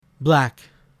Black,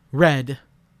 red,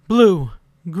 blue,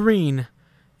 green,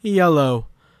 yellow.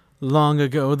 Long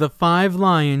ago, the 5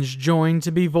 lions joined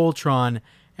to be Voltron,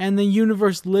 and the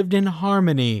universe lived in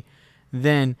harmony.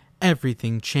 Then,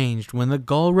 everything changed when the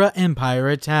Golra Empire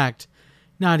attacked.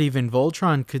 Not even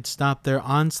Voltron could stop their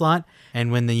onslaught,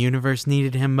 and when the universe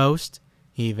needed him most,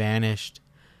 he vanished.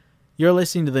 You're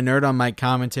listening to the Nerd on Mike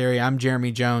commentary. I'm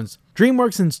Jeremy Jones.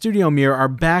 DreamWorks and Studio Mir are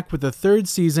back with the 3rd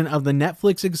season of the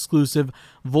Netflix exclusive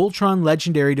Voltron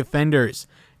Legendary Defenders.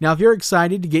 Now, if you're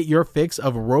excited to get your fix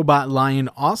of Robot Lion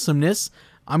Awesomeness,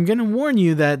 I'm going to warn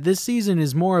you that this season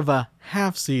is more of a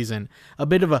half season, a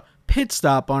bit of a pit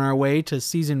stop on our way to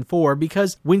season 4,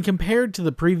 because when compared to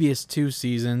the previous 2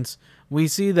 seasons, we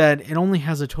see that it only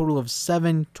has a total of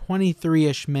 7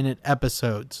 23-ish minute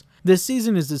episodes. This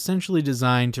season is essentially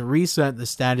designed to reset the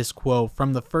status quo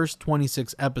from the first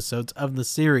 26 episodes of the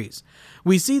series.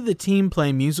 We see the team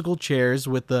play musical chairs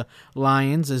with the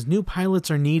lions as new pilots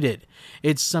are needed.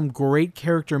 It's some great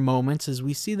character moments as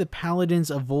we see the paladins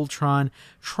of Voltron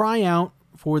try out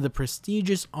for the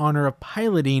prestigious honor of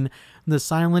piloting the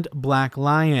silent black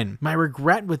lion. My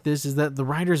regret with this is that the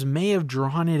writers may have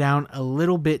drawn it out a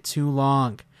little bit too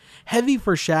long. Heavy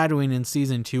foreshadowing in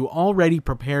Season 2 already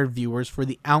prepared viewers for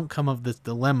the outcome of this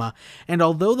dilemma, and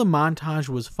although the montage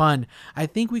was fun, I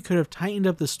think we could have tightened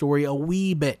up the story a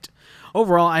wee bit.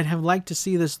 Overall, I'd have liked to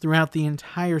see this throughout the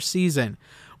entire season.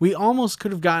 We almost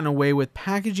could have gotten away with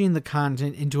packaging the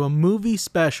content into a movie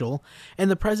special, and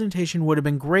the presentation would have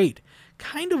been great.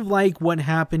 Kind of like what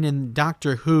happened in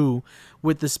Doctor Who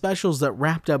with the specials that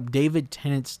wrapped up David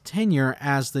Tennant's tenure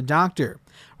as the Doctor.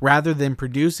 Rather than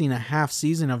producing a half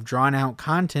season of drawn-out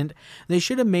content, they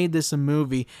should have made this a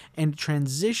movie and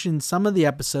transitioned some of the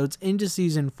episodes into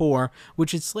Season 4,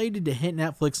 which is slated to hit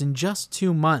Netflix in just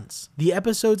 2 months. The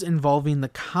episodes involving the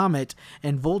comet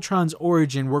and Voltron's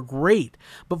origin were great,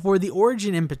 but for the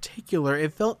origin in particular,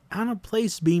 it felt out of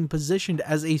place being positioned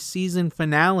as a season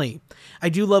finale. I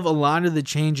do love a lot of the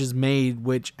changes made,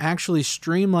 which actually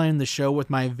streamlined the show with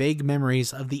my vague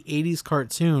memories of the 80s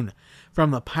cartoon.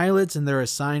 From the pilots and their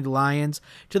assigned lions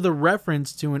to the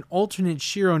reference to an alternate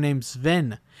Shiro named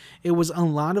Sven. It was a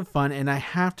lot of fun, and I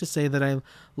have to say that I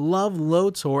love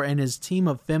Lotor and his team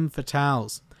of femme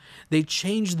fatales. They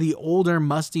changed the older,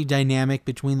 musty dynamic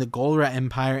between the Golra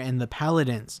Empire and the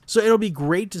Paladins. So it'll be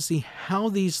great to see how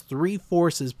these 3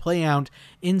 forces play out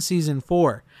in Season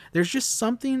 4. There's just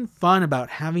something fun about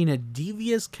having a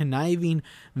devious, conniving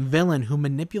villain who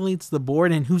manipulates the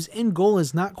board and whose end goal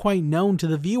is not quite known to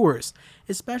the viewers,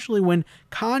 especially when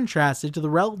contrasted to the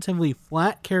relatively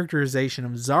flat characterization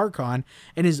of Zarkon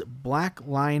and his Black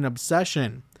Lion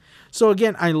obsession. So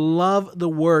again, I love the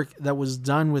work that was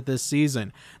done with this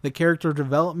season, the character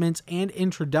developments and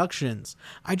introductions.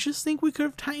 I just think we could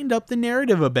have tightened up the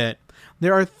narrative a bit.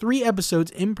 There are 3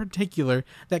 episodes in particular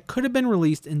that could have been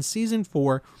released in Season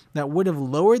 4 that would have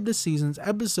lowered the season's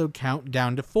episode count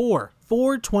down to 4.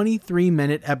 4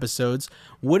 23-minute episodes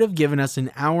would have given us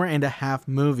an hour-and-a-half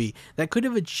movie that could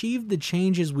have achieved the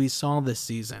changes we saw this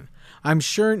season. I'm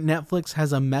sure Netflix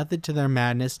has a method to their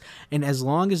madness, and as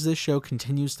long as this show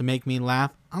continues to make me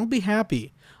laugh, I'll be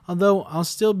happy, although I'll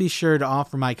still be sure to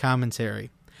offer my commentary.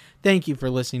 Thank you for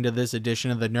listening to this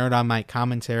edition of the Nerd on Mike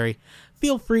commentary.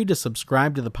 Feel free to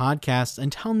subscribe to the podcast.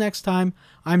 Until next time,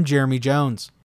 I'm Jeremy Jones.